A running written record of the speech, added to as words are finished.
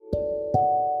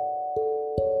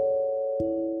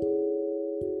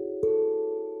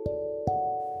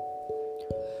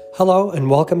Hello and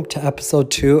welcome to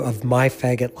episode 2 of My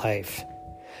Faggot Life.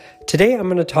 Today I'm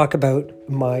going to talk about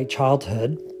my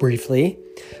childhood briefly,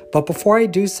 but before I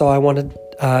do so, I want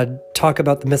to talk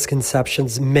about the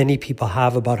misconceptions many people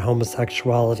have about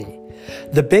homosexuality.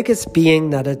 The biggest being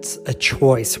that it's a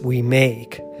choice we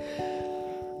make.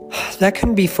 That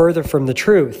couldn't be further from the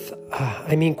truth.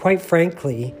 Quite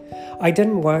frankly, I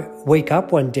didn't wake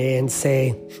up one day and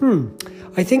say,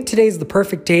 I think today's the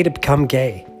perfect day to become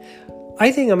gay.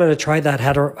 I think I'm going to try that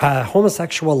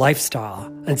homosexual lifestyle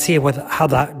and see how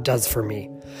that does for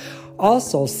me.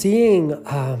 Also, seeing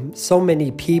so many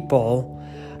people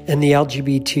in the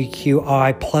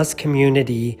LGBTQI plus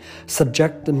community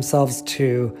subject themselves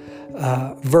to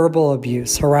verbal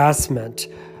abuse, harassment,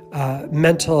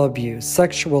 mental abuse,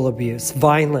 sexual abuse,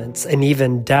 violence, and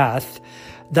even death,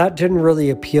 that didn't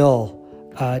really appeal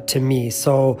to me.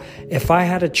 So if I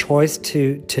had a choice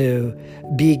to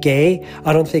be gay,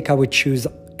 I don't think I would choose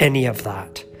any of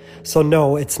that. So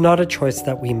no, it's not a choice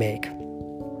that we make.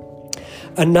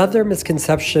 Another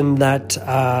misconception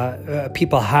that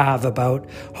people have about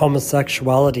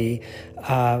homosexuality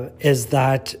is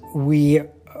that we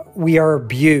are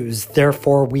abused,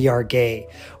 therefore we are gay.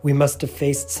 We must have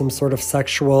faced some sort of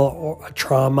sexual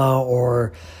trauma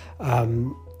or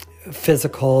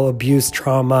physical abuse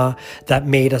trauma that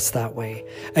made us that way.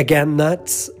 Again,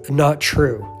 that's not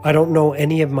true. I don't know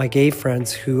any of my gay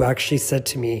friends who actually said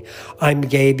to me, I'm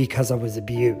gay because I was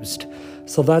abused.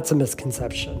 So that's a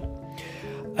misconception.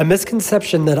 A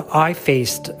misconception that I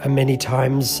faced many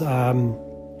times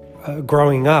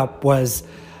growing up was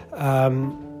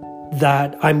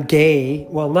that I'm gay.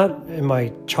 Well, not in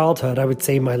my childhood, I would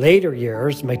say my later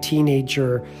years, my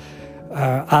teenager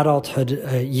adulthood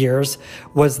years,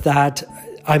 was that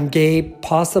I'm gay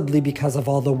possibly because of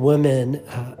all the women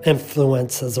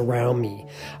influences around me.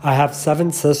 I have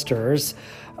 7 sisters.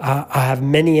 I have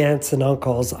many aunts and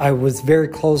uncles. I was very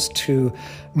close to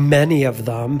many of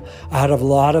them. I had a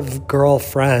lot of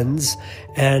girlfriends,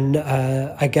 and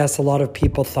I guess a lot of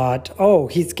people thought, oh,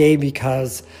 he's gay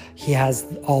because he has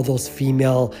all those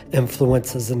female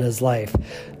influences in his life.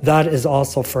 That is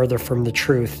also further from the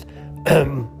truth.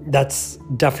 That's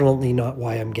definitely not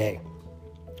why I'm gay.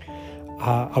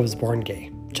 I was born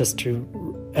gay, just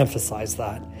to emphasize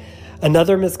that.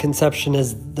 Another misconception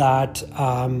is that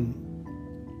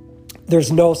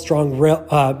there's no strong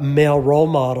male role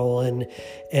model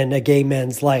in a gay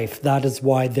man's life. That is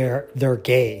why they're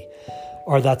gay,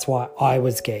 or that's why I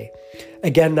was gay.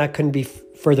 Again, that couldn't be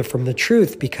further from the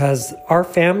truth because our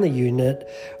family unit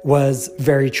was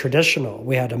very traditional.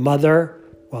 We had a mother.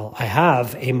 Well, I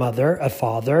have a mother, a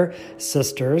father,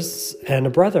 sisters, and a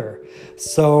brother.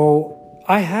 So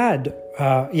I had,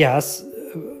 yes,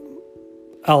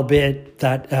 albeit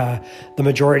that the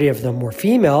majority of them were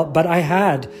female, but I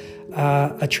had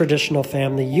a traditional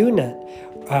family unit.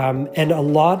 And a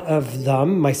lot of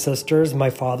them, my sisters, my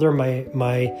father,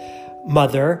 my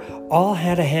mother, all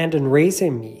had a hand in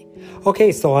raising me.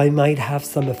 Okay, so I might have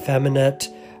some effeminate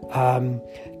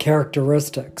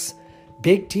characteristics.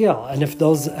 Big deal. And if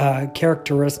those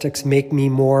characteristics make me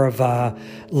more of a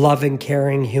loving,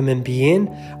 caring human being,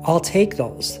 I'll take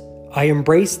those. I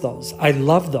embrace those. I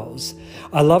love those.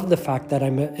 I love the fact that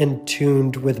I'm in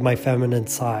tuned with my feminine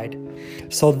side.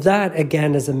 So that,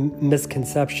 again, is a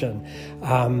misconception,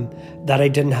 that I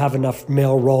didn't have enough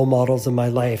male role models in my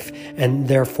life, and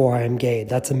therefore I am gay.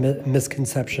 That's a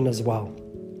misconception as well.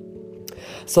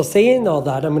 So saying all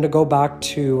that, I'm going to go back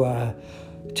to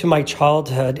my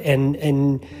childhood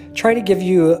and try to give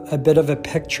you a bit of a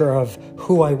picture of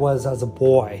who I was as a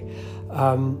boy.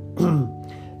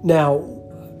 Now,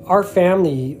 our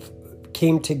family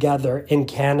came together in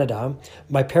Canada.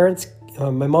 My parents,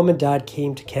 my mom and dad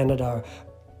came to Canada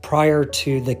prior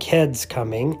to the kids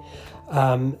coming.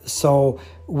 So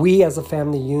we as a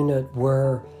family unit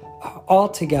were all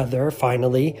together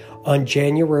finally on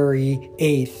January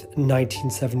 8th,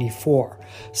 1974.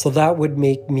 So that would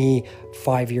make me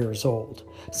 5 years old.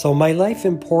 So my life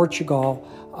in Portugal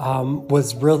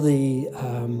was really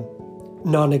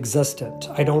non-existent.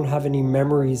 I don't have any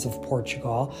memories of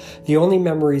Portugal. The only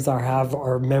memories I have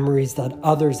are memories that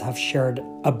others have shared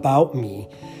about me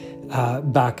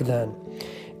back then.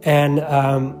 And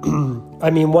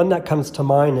one that comes to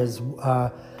mind is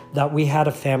that we had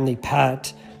a family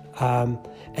pet.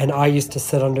 And I used to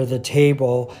sit under the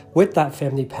table with that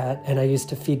family pet, and I used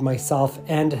to feed myself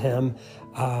and him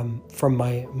from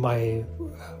my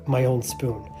own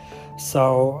spoon.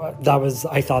 So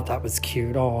I thought that was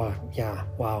cute. Oh, yeah,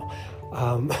 wow.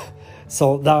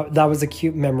 So that was a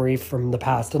cute memory from the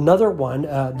past. Another one,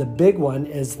 the big one,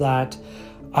 is that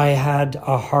I had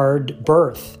a hard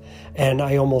birth and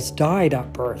I almost died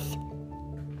at birth.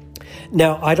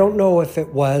 Now, I don't know if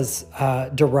it was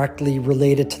directly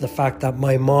related to the fact that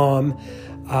my mom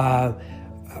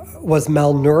was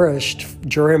malnourished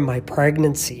during my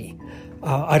pregnancy.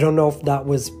 I don't know if that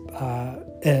was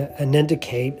an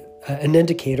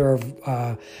indicator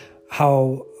of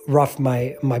how rough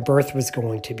my birth was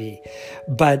going to be.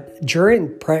 But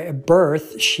during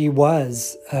birth, she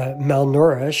was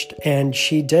malnourished, and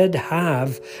she did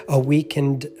have a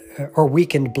weakened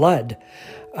blood.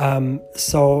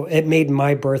 So it made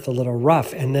my birth a little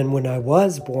rough. And then when I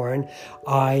was born,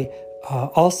 I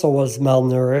also was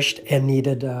malnourished and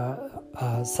needed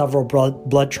several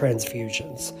blood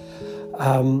transfusions.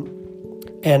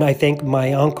 And I thank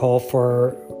my uncle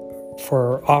for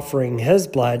offering his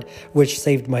blood, which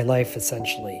saved my life,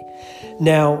 essentially.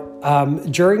 Now,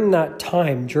 during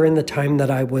the time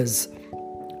that I was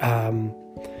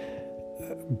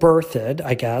birthed,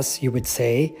 I guess you would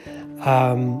say,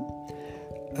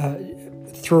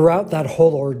 throughout that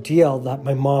whole ordeal that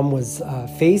my mom was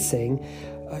facing,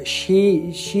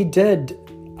 she did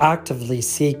actively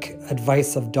seek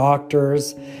advice of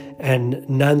doctors and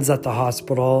nuns at the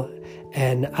hospital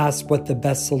and asked what the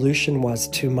best solution was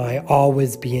to my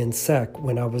always being sick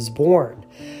when I was born.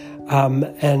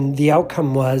 And the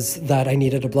outcome was that I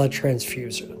needed a blood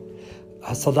transfusion.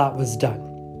 So that was done.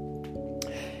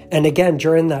 And again,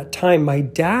 during that time, my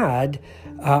dad,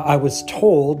 I was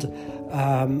told,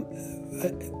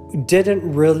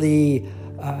 didn't really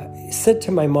said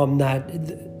to my mom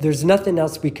that there's nothing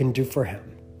else we can do for him.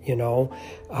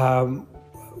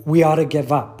 We ought to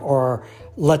give up, or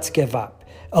let's give up,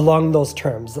 along those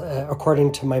terms,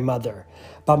 according to my mother.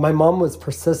 But my mom was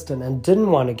persistent and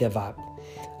didn't want to give up.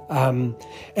 And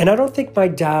I don't think my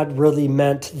dad really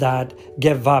meant that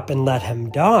give up and let him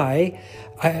die.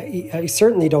 I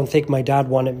certainly don't think my dad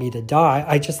wanted me to die.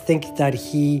 I just think that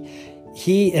he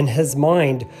in his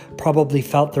mind probably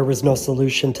felt there was no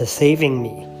solution to saving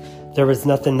me. There was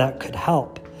nothing that could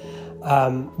help.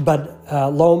 But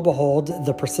lo and behold,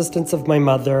 the persistence of my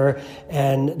mother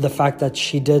and the fact that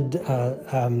she did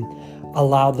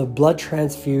allow the blood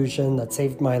transfusion that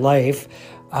saved my life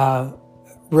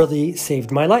really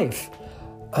saved my life.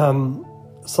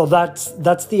 So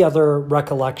that's the other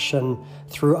recollection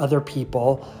through other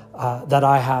people that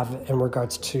I have in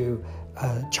regards to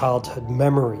childhood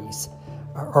memories,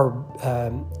 or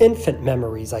infant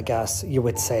memories, I guess you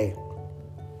would say.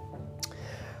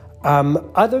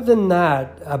 Other than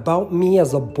that, about me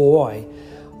as a boy,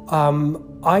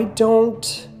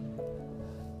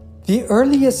 the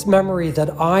earliest memory that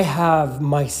I have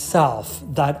myself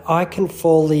that I can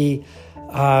fully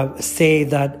say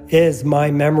that is my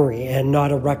memory and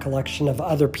not a recollection of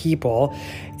other people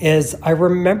is I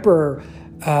remember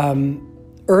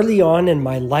early on in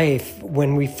my life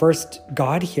when we first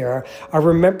got here, I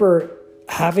remember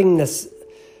having this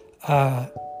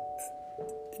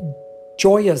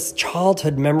joyous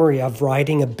childhood memory of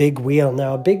riding a big wheel.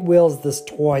 Now, a big wheel is this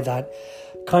toy that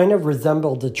kind of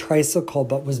resembled a tricycle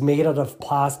but was made out of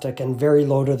plastic and very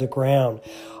low to the ground.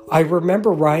 I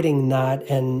remember riding that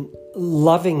and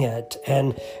loving it,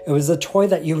 and it was a toy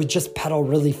that you would just pedal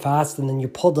really fast and then you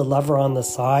pulled the lever on the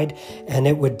side and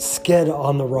it would skid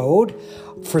on the road.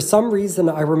 For some reason,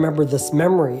 I remember this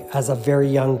memory as a very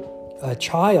young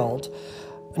child.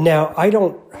 Now, I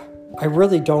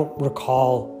really don't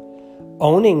recall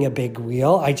owning a big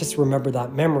wheel. I just remember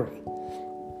that memory.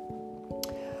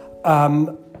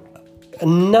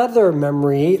 Another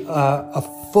memory, a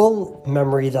full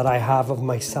memory that I have of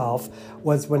myself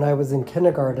was when I was in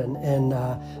kindergarten in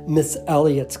Miss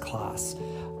Elliott's class.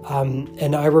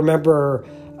 And I remember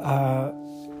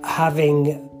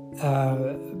having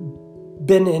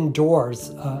been indoors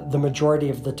the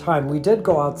majority of the time. We did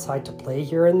go outside to play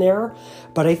here and there,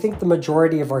 but I think the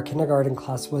majority of our kindergarten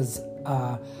class was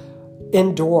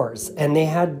indoors, and they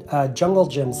had a jungle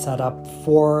gym set up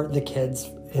for the kids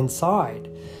inside.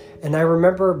 And I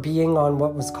remember being on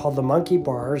what was called the monkey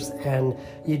bars, and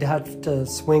you'd have to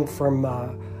swing from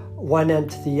one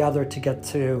end to the other to get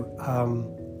through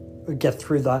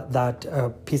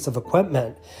that piece of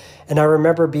equipment. And I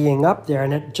remember being up there,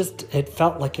 and it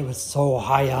felt like it was so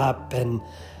high up, and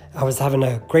I was having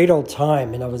a great old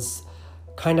time, and I was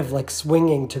kind of like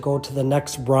swinging to go to the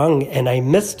next rung, and I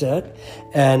missed it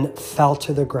and fell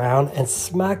to the ground and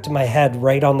smacked my head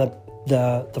right on the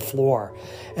floor.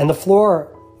 And the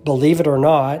floor, believe it or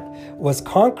not, was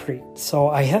concrete. So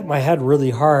I hit my head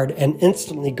really hard and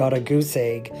instantly got a goose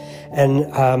egg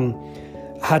and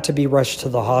had to be rushed to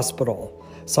the hospital.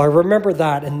 So I remember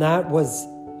that, and that was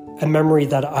a memory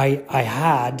that I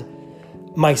had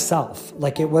myself.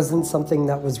 Like it wasn't something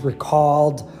that was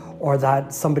recalled or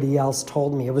that somebody else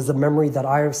told me. It was a memory that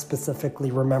I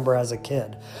specifically remember as a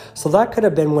kid. So that could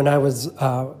have been when I was,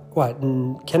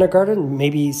 in kindergarten,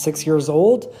 maybe 6 years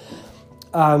old.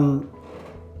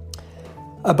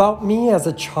 About me as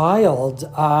a child,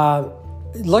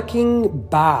 looking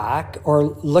back or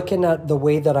looking at the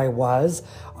way that I was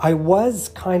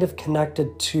kind of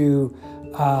connected to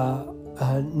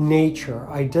nature.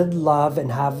 I did love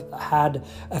and have had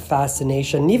a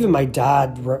fascination. Even my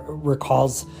dad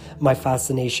recalls my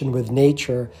fascination with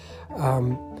nature,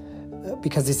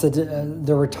 because he said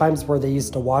there were times where they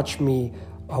used to watch me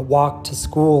walk to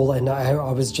school, and I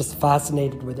was just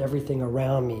fascinated with everything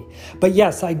around me. But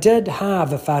yes, I did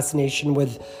have a fascination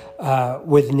with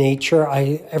nature.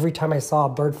 Every time I saw a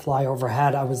bird fly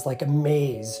overhead, I was like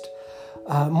amazed.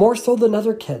 More so than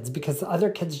other kids, because other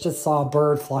kids just saw a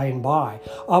bird flying by.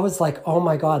 I was like, oh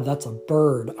my God, that's a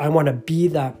bird. I want to be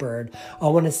that bird. I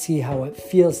want to see how it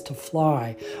feels to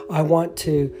fly. I want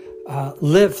to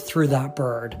live through that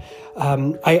bird.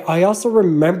 I also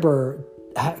remember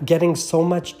getting so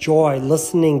much joy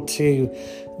listening to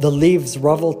the leaves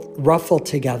ruffle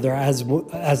together as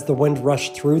the wind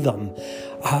rushed through them.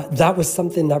 That was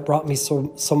something that brought me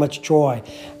so much joy.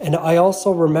 And I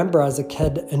also remember as a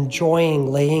kid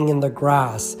enjoying laying in the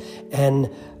grass and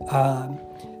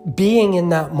being in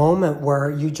that moment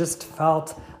where you just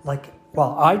felt like,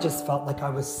 I just felt like I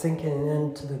was sinking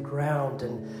into the ground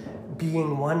and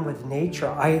being one with nature.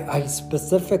 I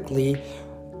specifically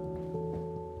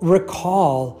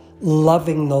recall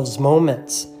loving those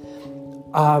moments,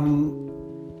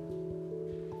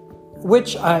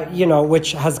 which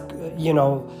has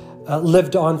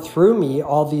lived on through me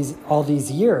all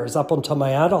these years up until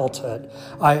my adulthood.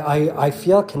 I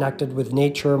feel connected with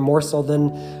nature more so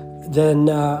than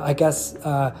I guess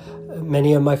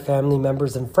many of my family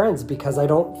members and friends, because I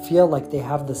don't feel like they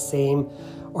have the same,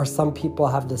 or some people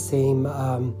have the same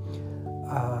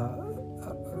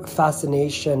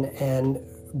fascination and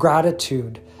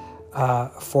gratitude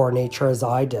for nature as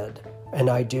I did, and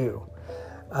I do.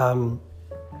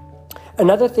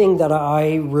 Another thing that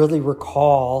I really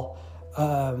recall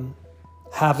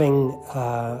having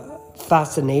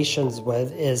fascinations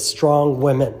with is strong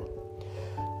women.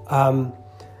 I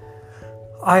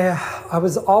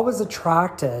was always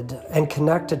attracted and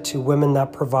connected to women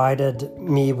that provided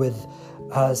me with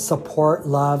support,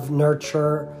 love,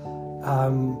 nurture,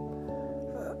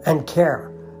 and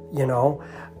care.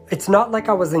 It's not like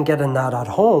I wasn't getting that at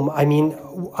home. I mean,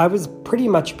 I was pretty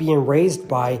much being raised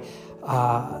by,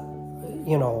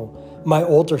 my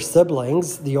older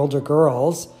siblings, the older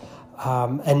girls,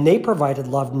 and they provided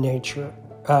love, nurture,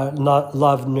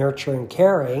 and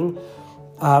caring.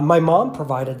 My mom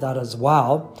provided that as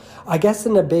well. I guess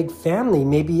in a big family,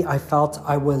 maybe I felt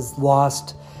I was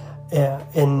lost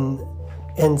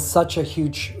in such a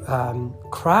huge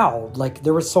crowd. Like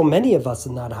there were so many of us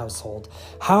in that household.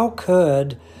 How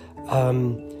could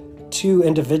two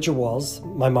individuals,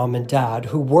 my mom and dad,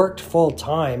 who worked full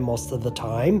time most of the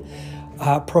time,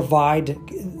 provide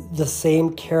the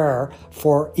same care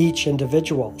for each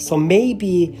individual? So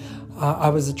maybe I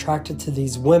was attracted to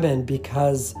these women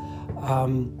because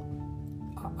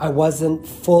I wasn't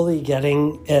fully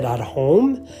getting it at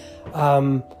home.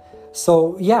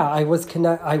 So yeah, I was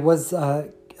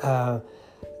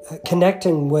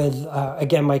connecting with,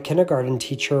 again, my kindergarten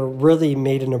teacher really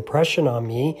made an impression on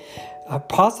me,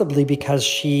 possibly because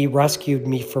she rescued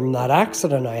me from that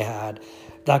accident I had.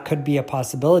 That could be a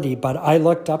possibility, but I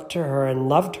looked up to her and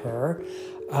loved her,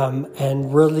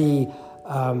 and really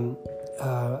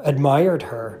admired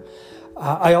her.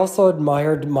 I also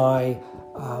admired my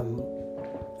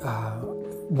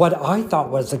what I thought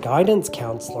was a guidance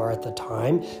counselor at the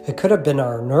time. It could have been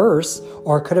our nurse,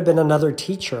 or it could have been another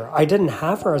teacher. I didn't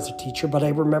have her as a teacher, but I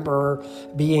remember her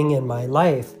being in my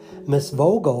life, Miss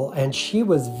Vogel, and she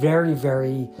was very,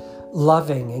 very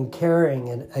loving and caring,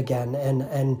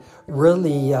 and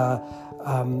really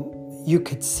you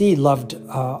could see loved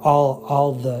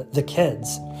all the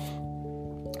kids.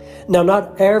 Now,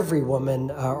 not every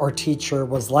woman or teacher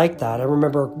was like that. I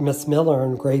remember Miss Miller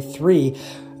in grade 3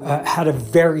 had a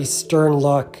very stern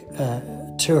look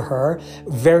to her,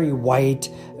 very white,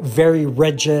 very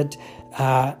rigid,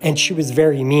 and she was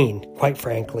very mean, quite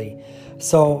frankly.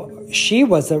 So she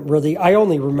wasn't really, I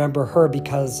only remember her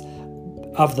because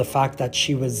of the fact that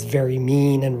she was very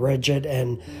mean and rigid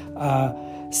and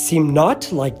seemed not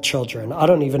to like children. I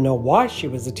don't even know why she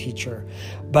was a teacher,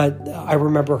 but I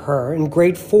remember her. In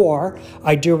grade 4,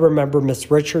 I do remember Miss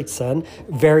Richardson,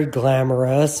 very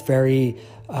glamorous, very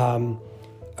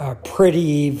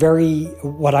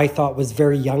what I thought was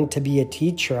very young to be a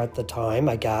teacher at the time,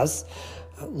 I guess.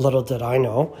 Little did I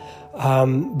know.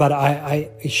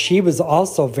 But she was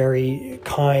also very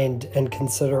kind and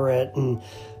considerate and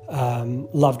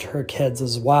loved her kids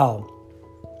as well.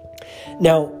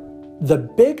 Now, the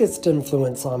biggest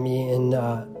influence on me in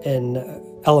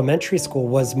elementary school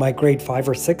was my grade 5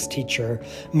 or 6 teacher,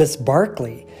 Miss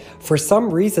Barkley. For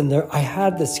some reason, I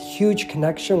had this huge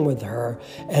connection with her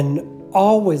and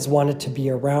always wanted to be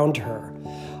around her.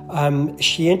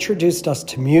 She introduced us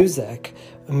to music,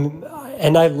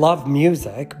 and I love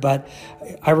music, but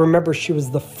I remember she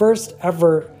was the first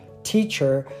ever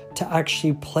teacher to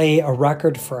actually play a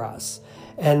record for us.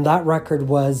 And that record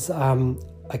was,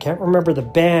 I can't remember the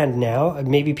band now,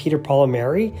 maybe Peter, Paul and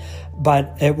Mary,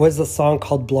 but it was a song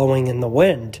called Blowing in the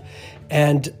Wind.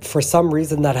 And for some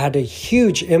reason that had a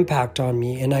huge impact on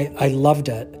me, and I loved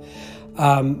it.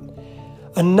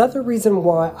 Another reason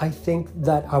why I think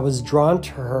that I was drawn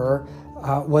to her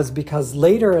was because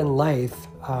later in life,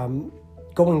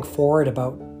 going forward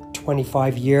about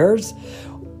 25 years,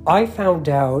 I found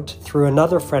out through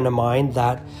another friend of mine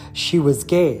that she was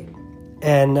gay.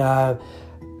 And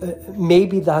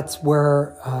maybe that's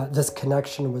where this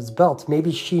connection was built.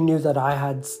 Maybe she knew that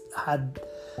I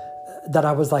that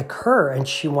I was like her, and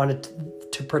she wanted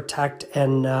to protect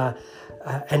and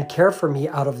care for me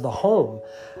out of the home.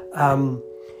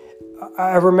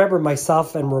 I remember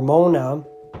myself and Ramona.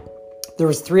 There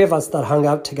was 3 of us that hung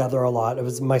out together a lot. It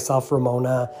was myself,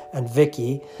 Ramona, and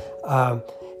Vicky.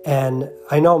 And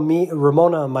I know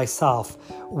Ramona and myself,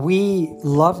 we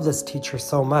loved this teacher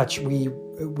so much. We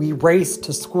raced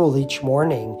to school each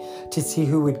morning to see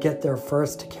who would get there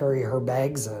first to carry her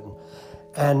bags in.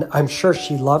 And I'm sure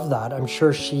she loved that. I'm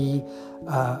sure she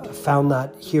found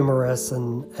that humorous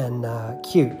and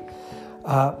cute.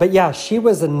 But yeah, she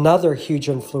was another huge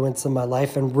influence in my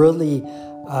life, and really,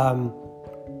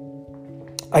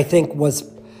 I think was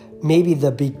maybe the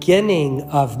beginning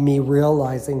of me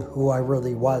realizing who I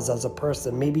really was as a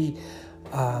person. Maybe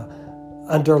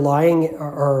underlying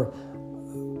or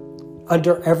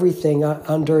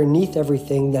underneath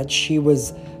everything, that she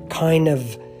was kind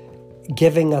of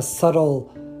giving us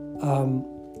subtle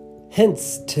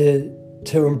hints to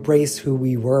embrace who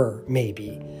we were,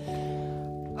 maybe.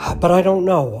 But I don't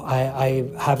know. I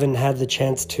haven't had the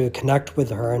chance to connect with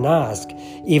her and ask,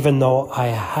 even though I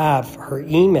have her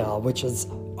email, which is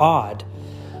odd.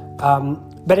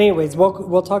 But anyways,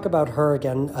 we'll talk about her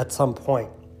again at some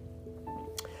point.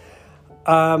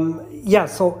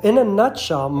 So in a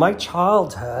nutshell, my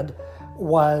childhood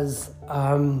was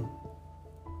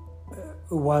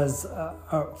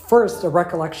first a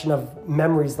recollection of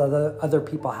memories that other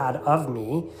people had of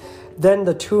me. Then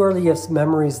the 2 earliest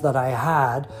memories that I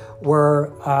had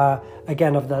were,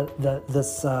 again, of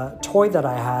this toy that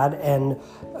I had and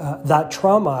that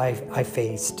trauma I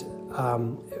faced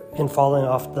in falling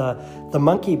off the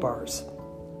monkey bars.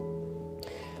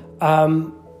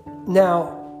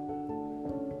 Now,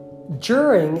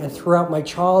 during and throughout my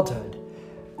childhood,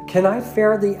 can I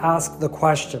fairly ask the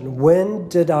question, when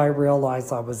did I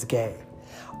realize I was gay?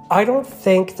 I don't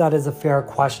think that is a fair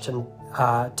question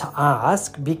to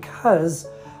ask, because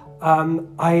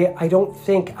I don't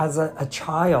think as a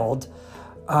child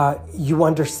you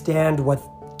understand what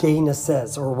gayness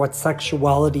is or what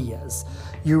sexuality is.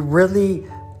 You really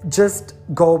just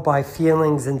go by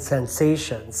feelings and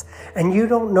sensations, and you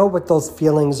don't know what those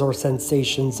feelings or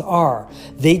sensations are.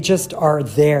 They just are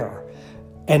there,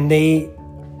 and they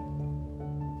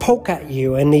poke at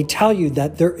you and they tell you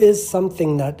that there is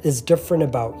something that is different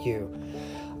about you.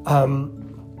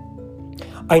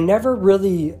 I never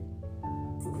really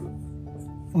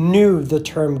knew the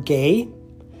term gay.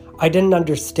 I didn't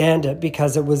understand it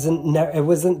because it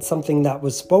wasn't something that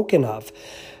was spoken of.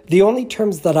 The only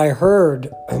terms that I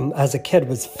heard as a kid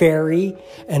was fairy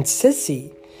and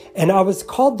sissy. And I was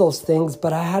called those things,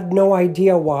 but I had no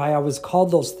idea why I was called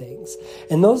those things.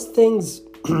 And those things,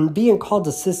 being called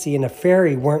a sissy and a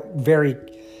fairy, weren't very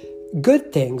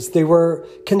good things. They were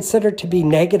considered to be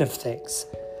negative things.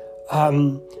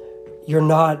 You're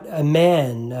not a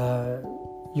man.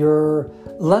 You're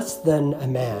less than a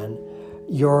man.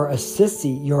 You're a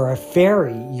sissy. You're a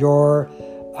fairy. You're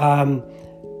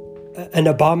an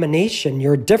abomination.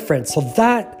 You're different. So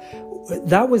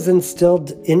that was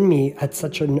instilled in me at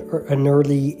such an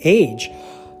early age.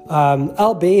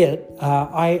 Albeit,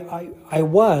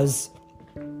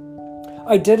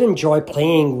 I did enjoy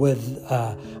playing with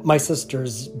my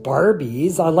sister's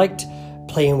Barbies. I liked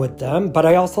playing with them, but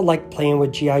I also liked playing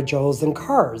with G.I. Joes and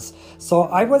cars. So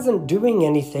I wasn't doing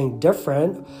anything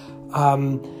different. I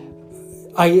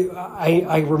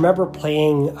remember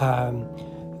playing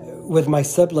with my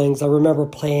siblings, I remember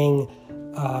playing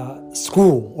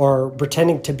school or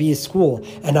pretending to be school.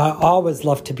 And I always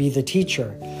loved to be the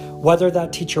teacher. Whether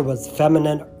that teacher was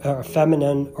feminine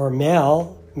or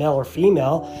male or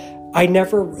female, I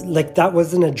never, that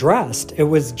wasn't addressed. It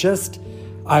was just,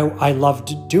 I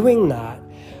loved doing that.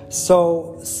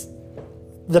 So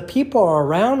the people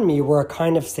around me were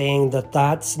kind of saying that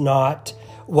that's not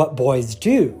what boys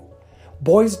do.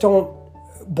 Boys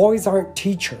aren't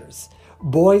teachers.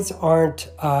 Boys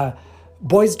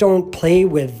don't play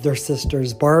with their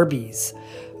sisters' Barbies.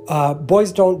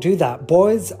 Boys don't do that.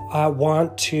 Boys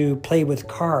want to play with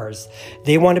cars.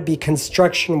 They want to be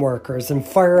construction workers and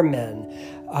firemen.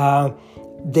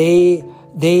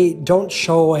 They don't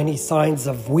show any signs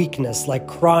of weakness like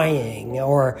crying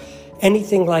or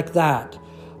anything like that.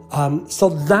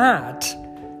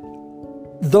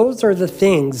 Those are the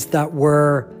things that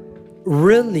were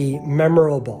really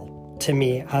memorable to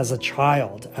me as a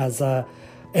child, as an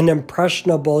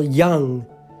impressionable young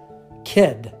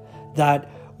kid, that,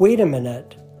 wait a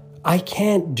minute, I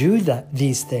can't do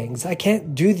these things. I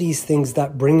can't do these things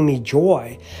that bring me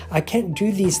joy. I can't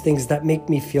do these things that make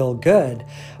me feel good.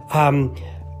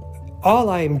 All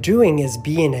I'm doing is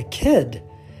being a kid.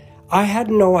 I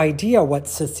had no idea what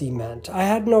sissy meant. I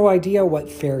had no idea what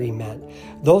fairy meant.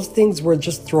 Those things were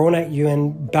just thrown at you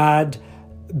in bad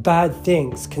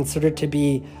things, considered to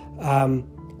be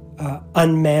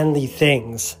unmanly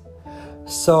things.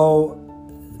 So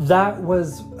that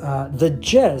was the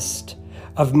gist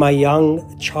of my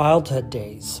young childhood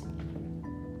days.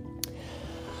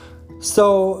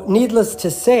 So needless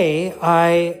to say,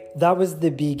 that was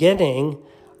the beginning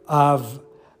of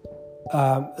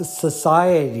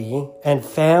society and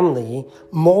family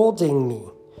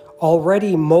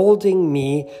already molding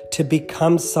me to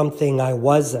become something I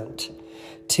wasn't,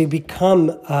 to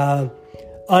become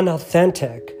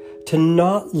unauthentic, to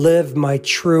not live my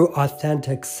true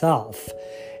authentic self.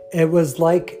 It was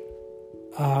like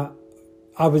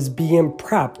I was being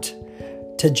prepped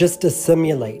to just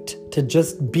assimilate, to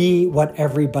just be what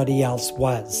everybody else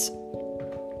was.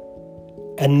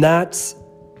 And that's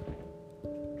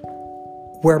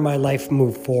where my life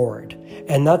moved forward.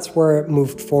 And that's where it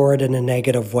moved forward in a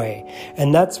negative way.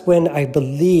 And that's when I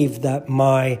believe that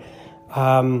my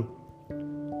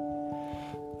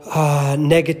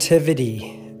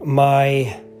negativity,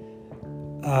 my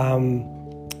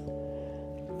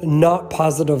not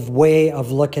positive way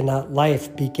of looking at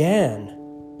life began.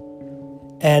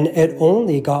 And it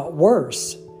only got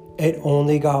worse. It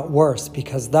only got worse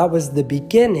because that was the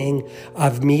beginning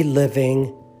of me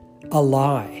living a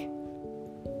lie.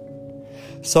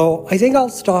 So I think I'll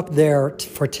stop there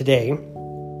for today.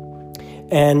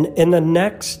 And in the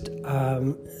next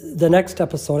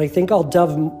episode, I think I'll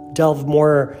delve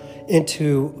more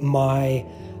into my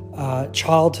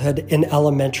childhood in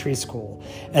elementary school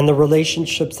and the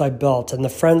relationships I built and the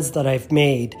friends that I've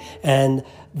made and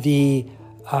the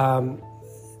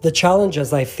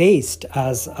challenges I faced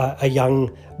as a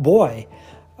young boy.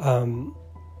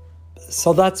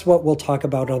 So that's what we'll talk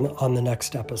about on the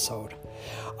next episode.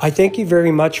 I thank you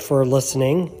very much for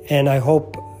listening, and I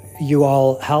hope you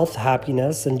all health,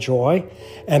 happiness, and joy.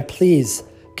 And please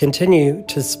continue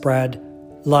to spread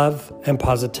love and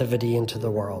positivity into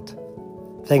the world.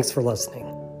 Thanks for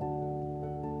listening.